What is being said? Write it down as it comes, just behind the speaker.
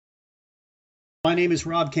My name is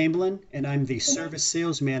Rob Camblin, and I'm the Service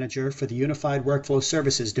Sales Manager for the Unified Workflow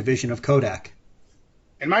Services division of Kodak.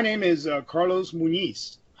 And my name is Carlos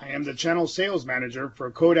Muniz. I am the Channel Sales Manager for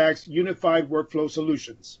Kodak's Unified Workflow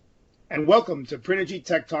Solutions. And welcome to Prinergy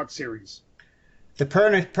Tech Talk series. The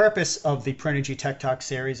purpose of the Prinergy Tech Talk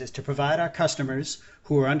series is to provide our customers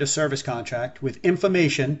who are under service contract with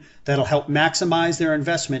information that'll help maximize their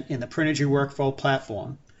investment in the Prinergy Workflow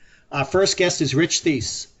platform. Our first guest is Rich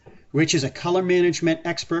Thies. Rich is a color management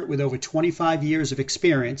expert with over 25 years of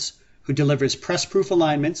experience who delivers press-proof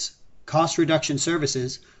alignments, cost reduction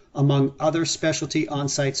services, among other specialty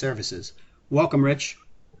on-site services. Welcome, Rich.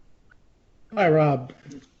 Hi, Rob.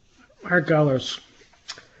 Art Gallos.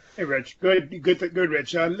 Hey, Rich. Good,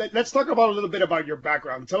 Rich. Let's talk about a little bit about your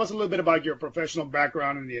background. Tell us a little bit about your professional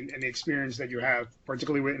background and the experience that you have,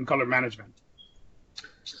 particularly in color management.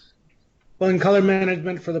 Well, in color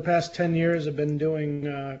management for the past 10 years, I've been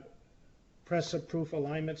doing press-proof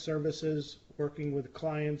alignment services, working with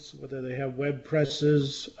clients, whether they have web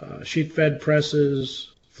presses, sheet-fed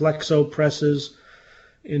presses, flexo presses,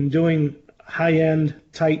 in doing high-end,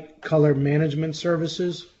 tight color management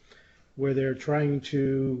services, where they're trying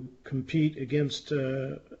to compete against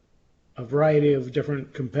a variety of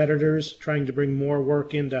different competitors, trying to bring more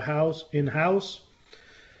work in-house.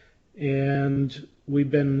 And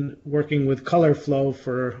we've been working with ColorFlow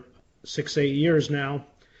for 6-8 years now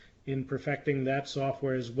in perfecting that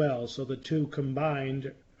software as well. So the two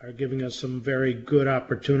combined are giving us some very good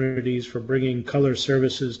opportunities for bringing color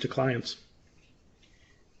services to clients.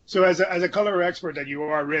 So as a color expert that you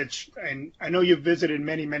are, Rich, and I know you've visited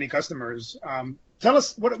many customers, tell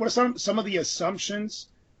us what are some of the assumptions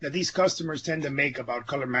that these customers tend to make about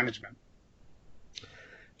color management?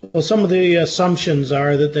 Well, some of the assumptions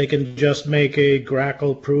are that they can just make a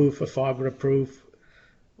Grackle proof, a Fogra proof,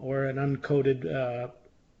 or an uncoated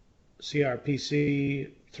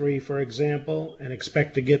CRPC3, for example, and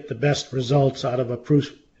expect to get the best results out of a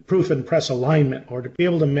proof and press alignment, or to be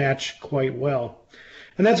able to match quite well.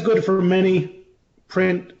 And that's good for many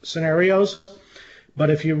print scenarios, but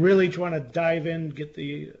if you really want to dive in, get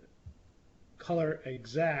the color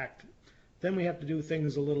exact, then we have to do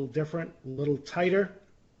things a little different, a little tighter,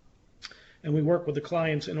 and we work with the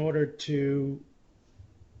clients in order to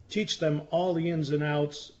teach them all the ins and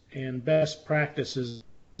outs and best practices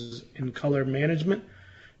in color management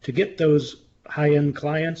to get those high-end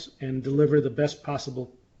clients and deliver the best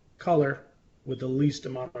possible color with the least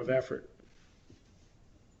amount of effort.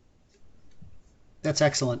 That's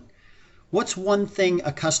excellent. What's one thing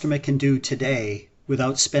a customer can do today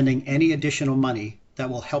without spending any additional money that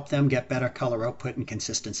will help them get better color output and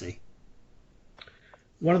consistency?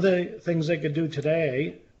 One of the things they could do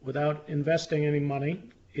today without investing any money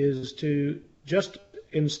is to just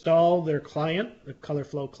install their client, the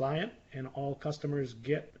ColorFlow client, and all customers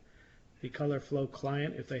get the ColorFlow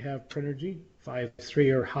client if they have Prinergy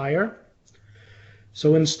 5.3 or higher.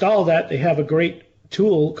 So install that. They have a great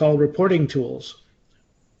tool called Reporting Tools.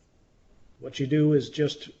 What you do is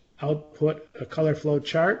just output a ColorFlow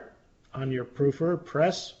chart on your proofer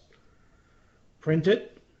press, print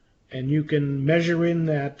it, and you can measure in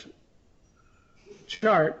that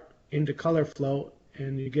chart into ColorFlow,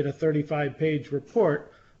 and you get a 35-page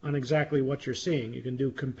report on exactly what you're seeing. You can do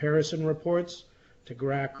comparison reports to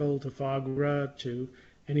Grackle, to Fogra, to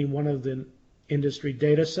any one of the industry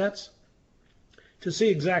data sets to see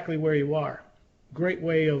exactly where you are. Great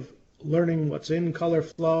way of learning what's in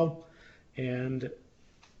ColorFlow and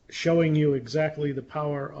showing you exactly the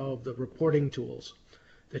power of the reporting tools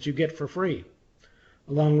that you get for free,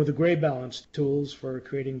 along with the gray balance tools for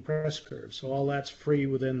creating press curves. So all that's free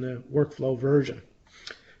within the workflow version.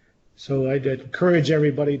 So I'd encourage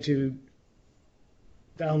everybody to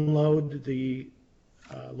download the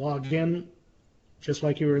login, just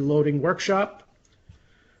like you were loading Workshop,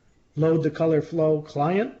 load the ColorFlow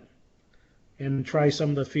client, and try some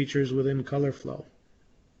of the features within ColorFlow.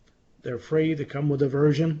 They're free, they come with a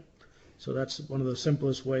version, so that's one of the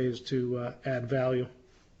simplest ways to add value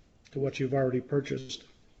to what you've already purchased.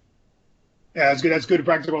 Yeah, that's good. That's good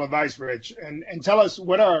practical advice, Rich. And tell us,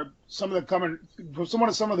 what are some of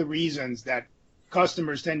the reasons that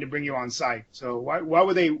customers tend to bring you on site? So why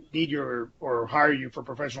would they need or hire you for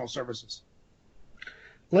professional services?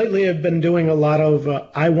 Lately, I've been doing a lot of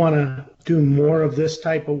I want to do more of this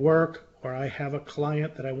type of work, or I have a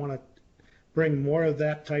client that I want to bring more of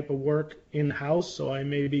that type of work in-house, so I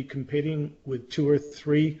may be competing with 2 or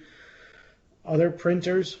 3 other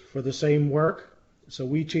printers for the same work. So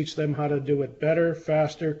we teach them how to do it better,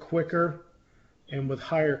 faster, quicker, and with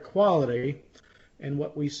higher quality. And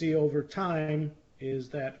what we see over time is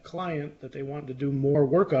that client that they want to do more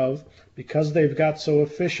work of, because they've got so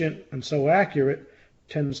efficient and so accurate,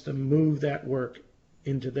 tends to move that work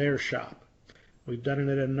into their shop. We've done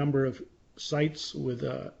it at a number of sites with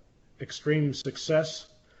extreme success.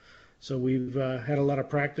 So we've had a lot of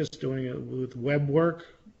practice doing it with web work,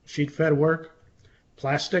 sheet fed work,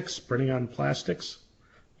 plastics, printing on plastics,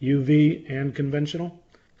 UV and conventional.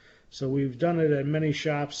 So we've done it at many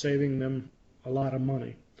shops, saving them a lot of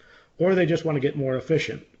money. Or they just want to get more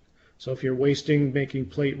efficient. So if you're wasting making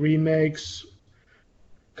plate remakes,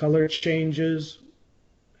 color changes,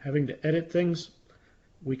 having to edit things,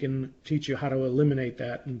 we can teach you how to eliminate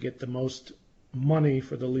that and get the most money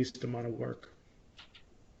for the least amount of work.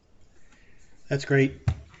 That's great.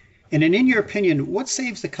 And in your opinion, what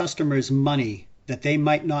saves the customers money that they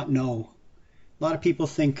might not know? A lot of people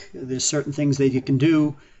think there's certain things that you can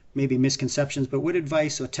do, maybe misconceptions, but what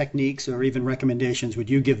advice or techniques or even recommendations would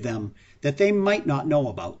you give them that they might not know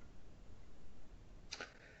about?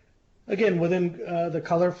 Again, within the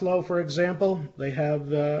color flow, for example, they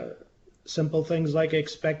have simple things like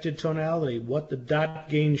expected tonality, what the dot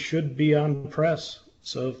gain should be on press.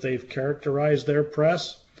 So if they've characterized their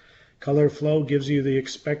press, color flow gives you the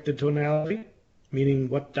expected tonality, meaning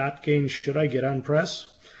what dot gain should I get on press.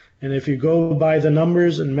 And if you go by the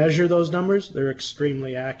numbers and measure those numbers, they're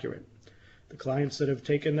extremely accurate. The clients that have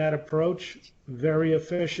taken that approach, very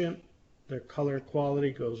efficient, their color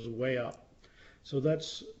quality goes way up. So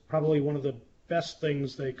that's probably one of the best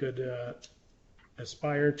things they could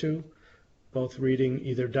aspire to, both reading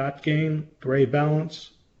either dot gain, gray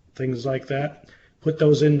balance, things like that. Put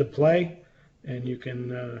those into play and you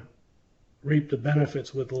can reap the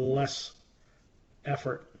benefits with less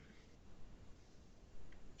effort.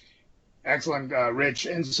 Excellent, Rich.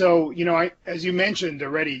 And so, as you mentioned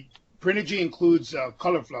already, Prinergy includes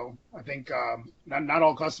color flow. I think not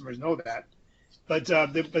all customers know that,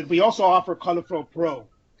 but we also offer Color Flow Pro.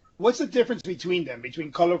 What's the difference between them,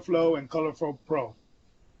 between Color Flow and Color Flow Pro?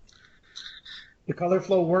 The Color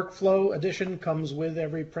Flow Workflow Edition comes with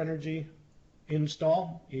every Prinergy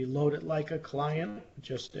install. You load it like a client,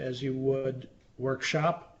 just as you would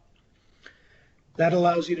Workshop. That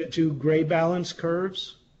allows you to do gray balance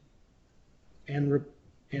curves and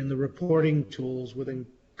the reporting tools within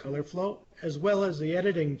Color Flow, as well as the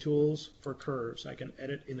editing tools for curves. I can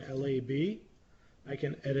edit in LAB. I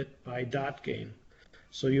can edit by dot gain.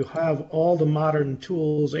 So you have all the modern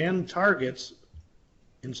tools and targets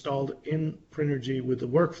installed in Prinergy with the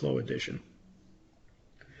Workflow Edition.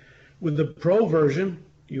 With the Pro version,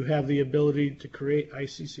 you have the ability to create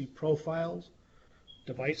ICC profiles,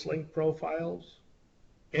 device link profiles,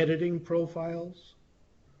 editing profiles,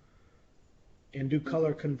 and do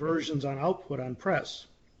color conversions on output on press.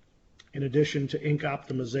 In addition to ink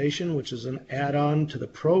optimization, which is an add-on to the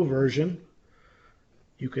Pro version,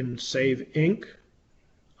 you can save ink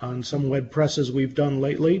on some web presses we've done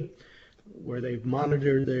lately where they've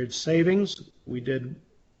monitored their savings. We did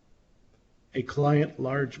a client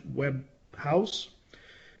large web house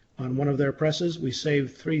on one of their presses. We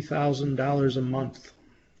saved $3,000 a month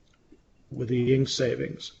with the ink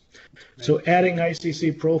savings. So adding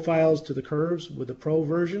ICC profiles to the curves with the Pro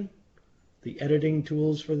version, the editing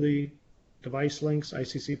tools for the device links,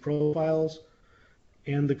 ICC profiles,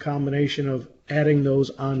 and the combination of adding those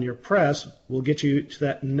on your press will get you to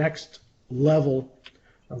that next level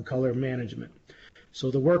of color management.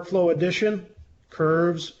 So the Workflow Edition,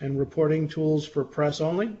 curves and reporting tools for press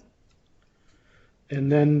only,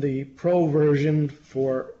 and then the Pro version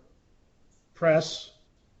for press,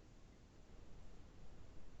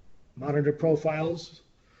 monitor profiles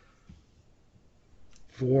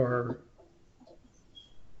for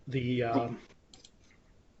the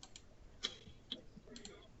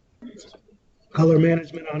color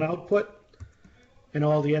management on output, and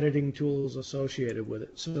all the editing tools associated with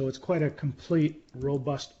it. So it's quite a complete,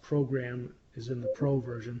 robust program is in the Pro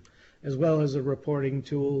version, as well as the reporting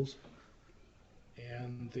tools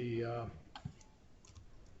and the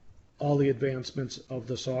all the advancements of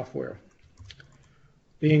the software.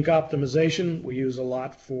 The ink optimization we use a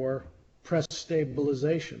lot for press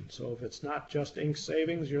stabilization. So if it's not just ink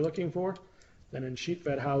savings you're looking for, then in sheet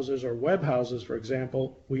fed houses or web houses, for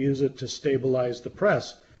example, we use it to stabilize the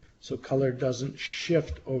press so color doesn't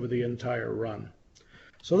shift over the entire run.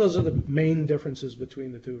 So those are the main differences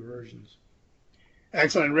between the two versions.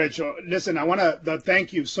 Excellent, Rich. Listen, I want to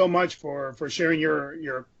thank you so much for sharing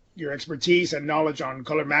your expertise and knowledge on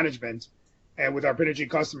color management and with our Prinergy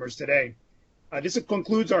customers today. This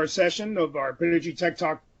concludes our session of our Prinergy Tech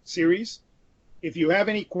Talk series. If you have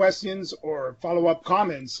any questions or follow-up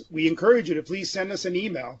comments, we encourage you to please send us an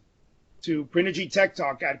email to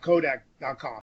prinergytechtalk@kodak.com.